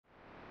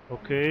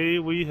Okay,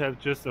 we have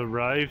just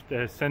arrived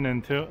at San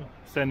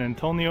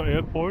Antonio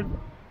Airport.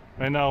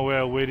 Right now we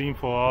are waiting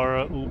for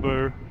our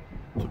Uber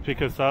to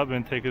pick us up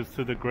and take us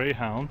to the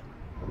Greyhound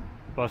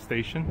bus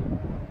station.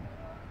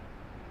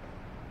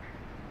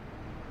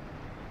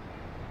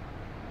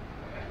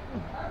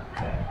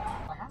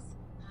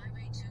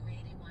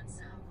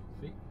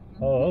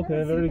 Oh,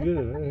 okay, very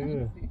good, very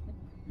good.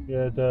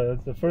 Yeah,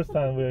 it's the first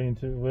time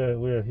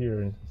we're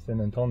here in San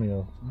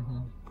Antonio.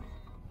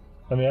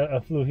 I mean, I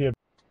flew here.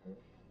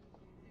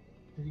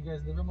 Did you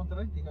guys live in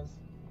Monterrey?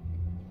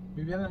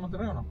 ¿Vivían en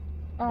Monterrey o no?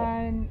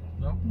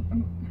 No?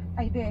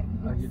 I did.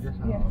 Oh, you did?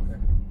 Oh, yes. okay.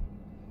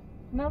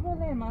 Not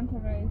really in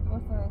Monterrey, it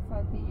was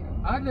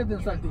Saltillo. I lived in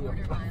Saltillo.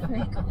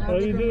 Oh,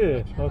 you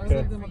did? Okay. I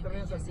lived in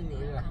Monterrey and Saltillo,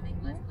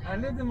 yeah. I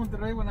lived in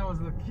Monterrey when I was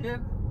a kid,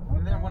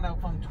 and then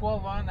from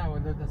 12 on, I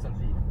lived in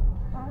Saltillo.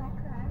 Oh,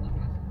 okay.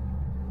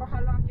 For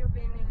how long you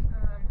been in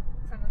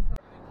San Antonio?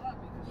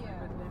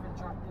 Yeah. They've been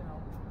charged, you know,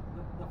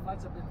 the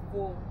flights have been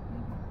full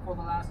for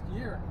the last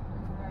year.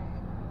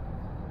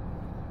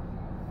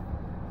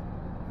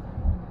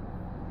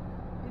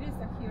 It is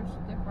a huge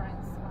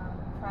difference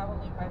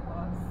traveling by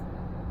bus.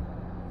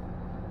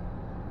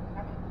 I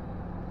mean,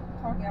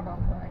 talking about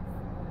price.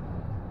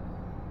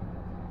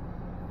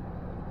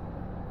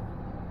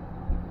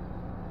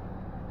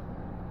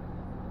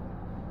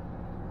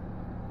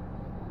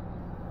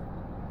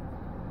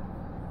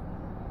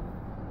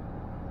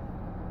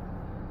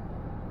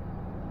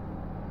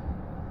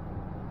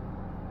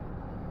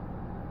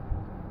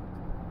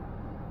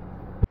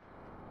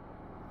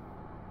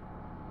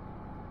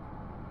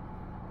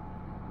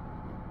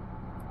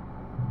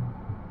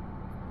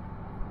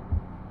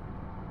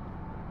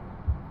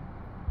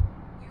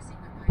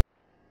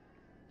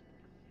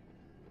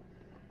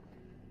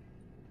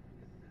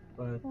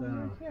 But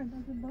here,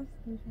 there's a bus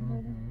station.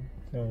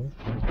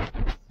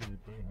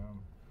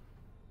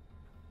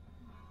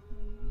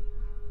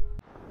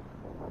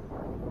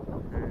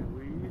 Okay,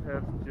 we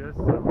have just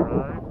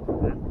arrived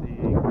at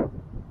the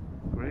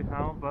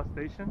Greyhound bus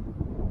station.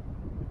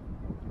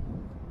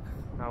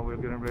 Now we're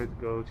getting ready to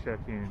go check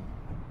in.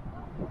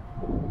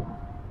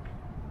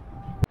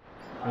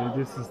 Okay,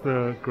 this is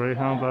the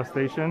Greyhound bus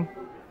station,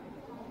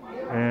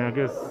 and I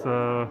guess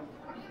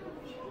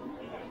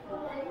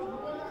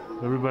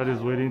everybody's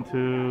waiting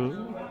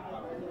to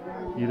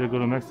either go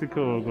to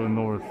Mexico or go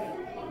north.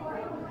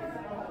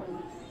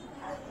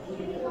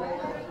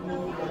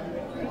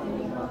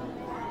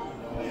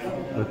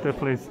 It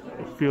definitely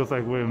feels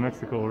like we're in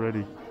Mexico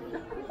already.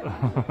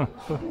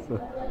 So,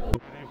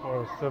 waiting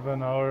for a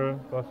 7-hour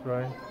bus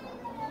ride.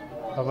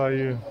 How about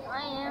you?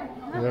 I am.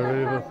 You're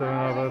ready for a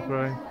 7-hour bus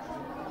ride?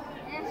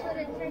 That's what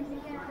it takes to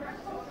get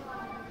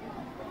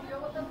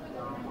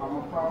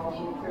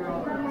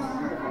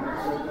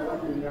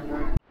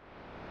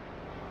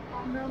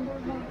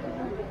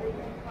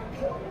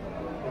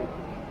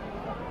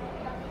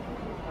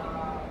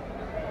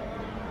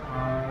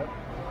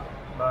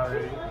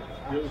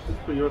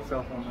Just put your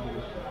cell phone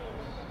number.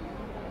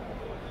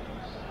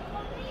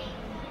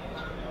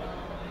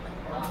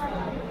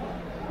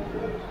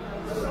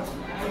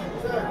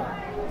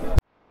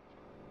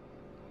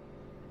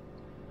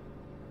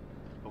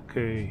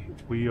 Okay,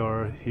 we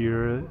are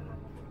here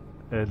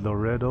at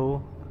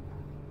Laredo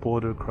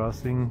border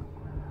crossing.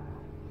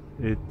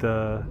 It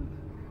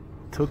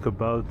took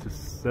about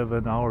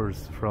 7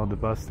 hours from the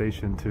bus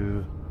station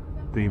to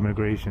the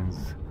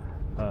immigrations.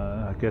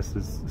 I guess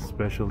it's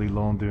especially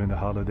long during the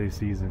holiday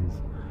seasons.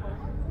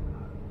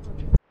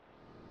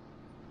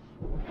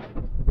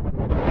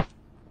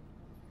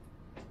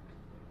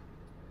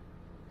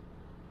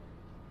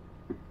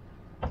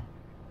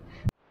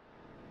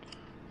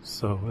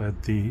 So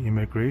at the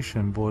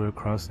immigration border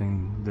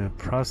crossing, the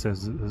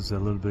process is a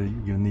little bit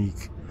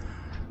unique.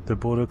 The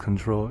border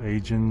control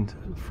agent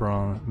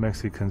from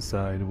Mexican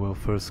side will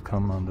first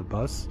come on the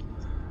bus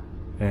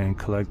and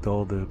collect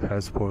all the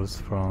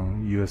passports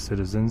from US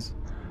citizens,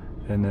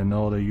 and then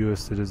all the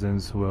US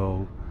citizens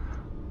will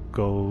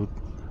go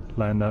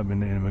line up in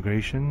the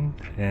immigration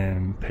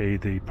and pay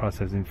the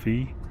processing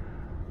fee.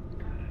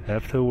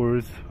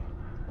 Afterwards,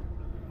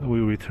 we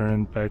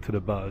return back to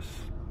the bus,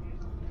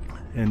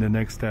 and the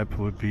next step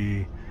would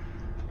be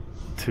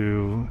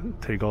to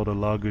take all the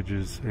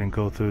luggages and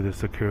go through the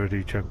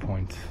security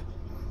checkpoints.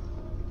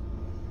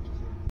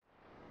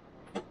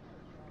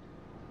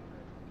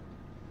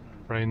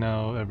 Right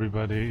now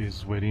everybody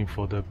is waiting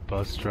for the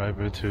bus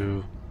driver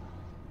to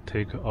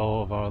take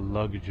all of our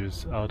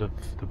luggages out of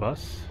the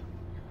bus.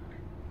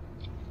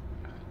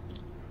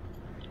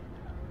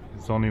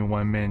 It's only a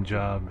one-man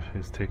job.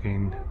 It's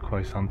taking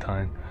quite some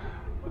time.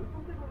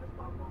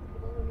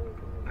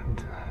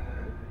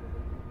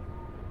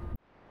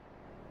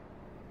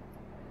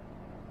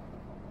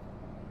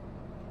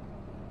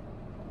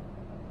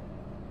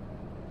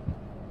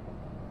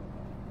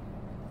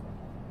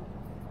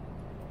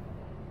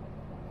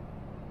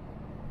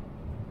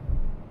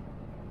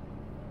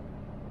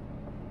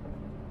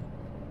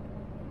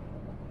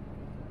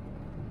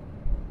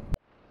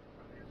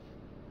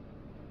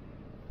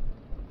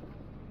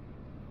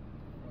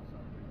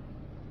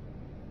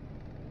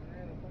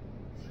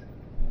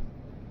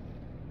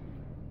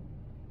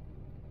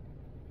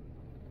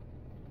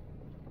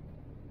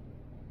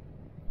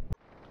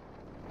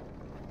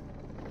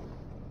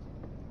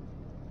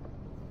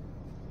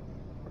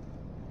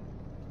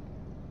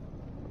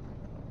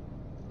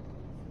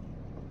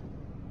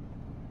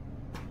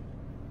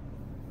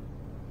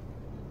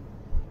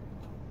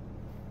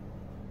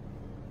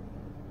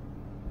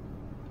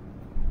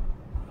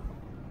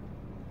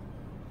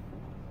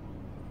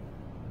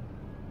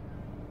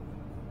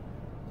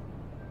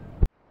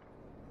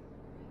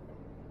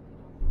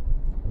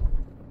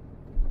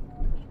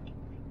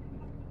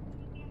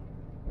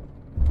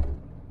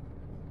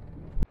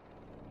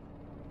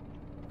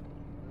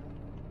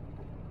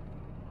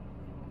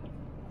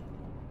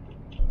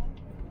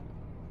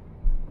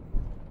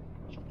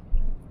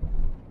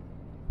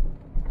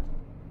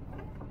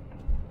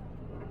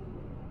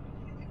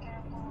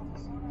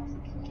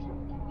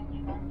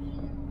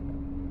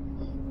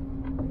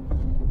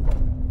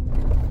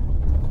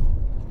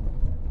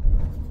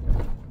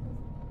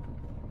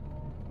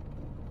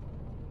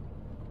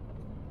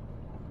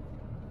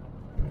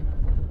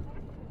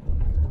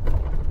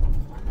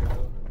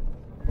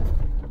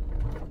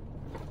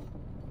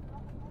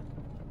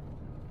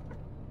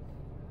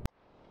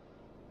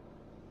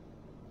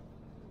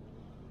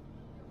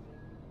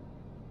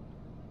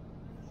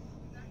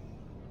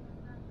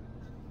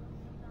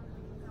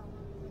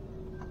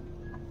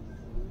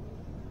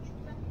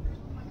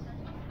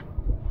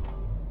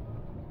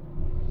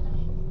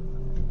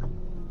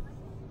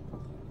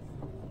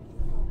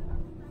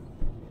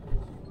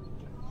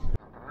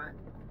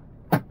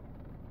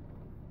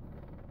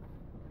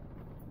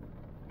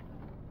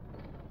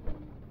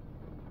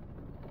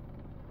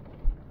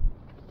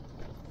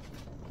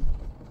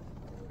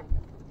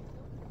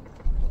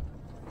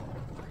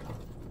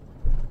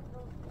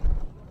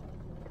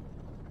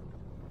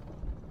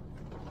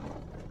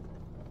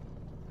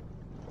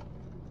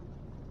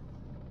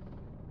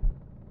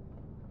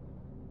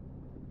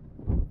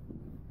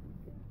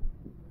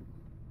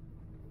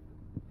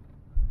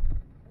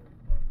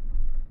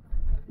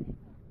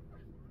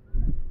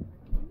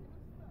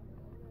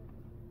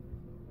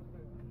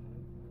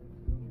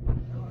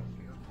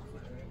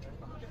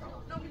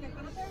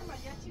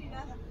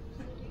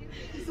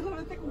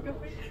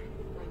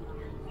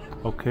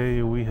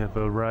 Okay, we have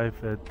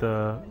arrived at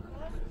the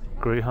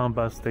Greyhound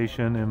bus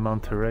station in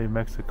Monterrey,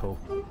 Mexico.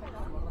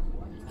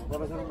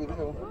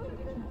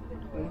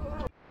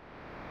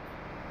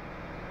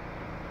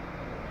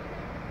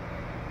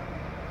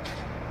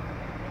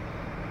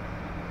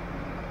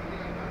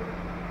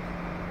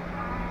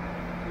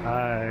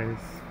 Nice.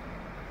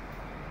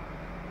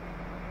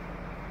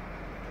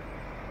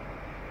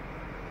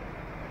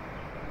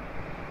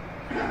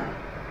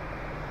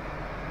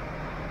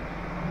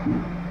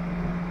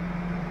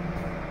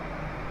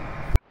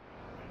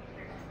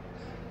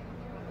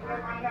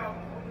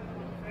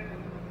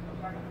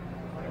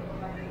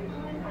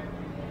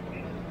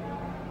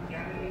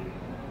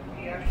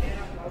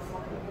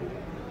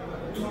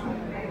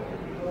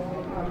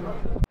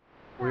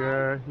 We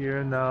are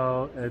here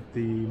now at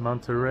the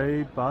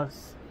Monterrey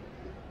bus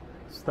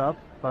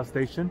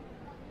station.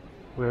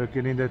 We're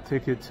getting the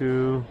ticket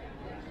to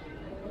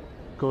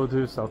go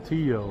to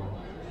Saltillo.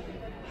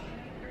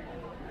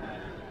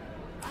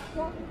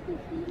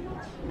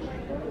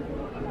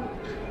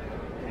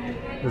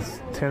 It's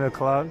 10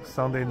 o'clock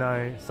Sunday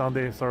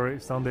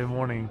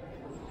morning.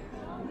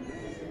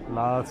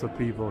 Lots of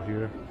people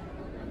here.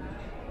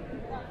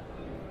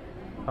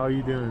 How are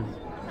you doing?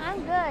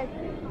 I'm good.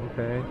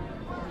 Okay.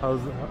 How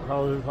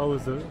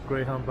was the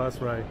Greyhound bus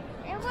ride?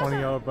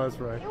 20-hour bus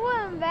ride. It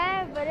wasn't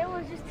bad, but it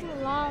was just too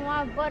long.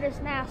 My butt is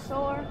now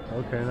sore.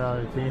 Okay,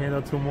 now can you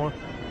handle 2 more?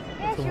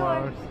 Yeah, 2 sure. more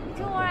hours?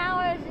 2 more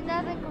hours is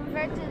nothing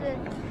compared to the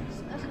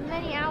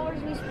many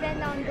hours we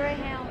spend on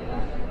Greyhound.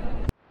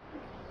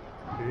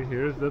 Okay,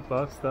 here's the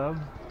bus stop.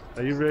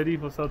 Are you ready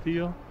for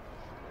Saltillo?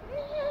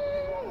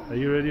 Are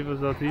you ready for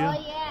Saltillo?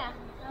 Oh yeah.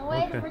 I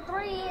waited for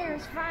 3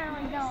 years,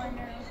 finally going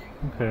there.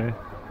 Okay.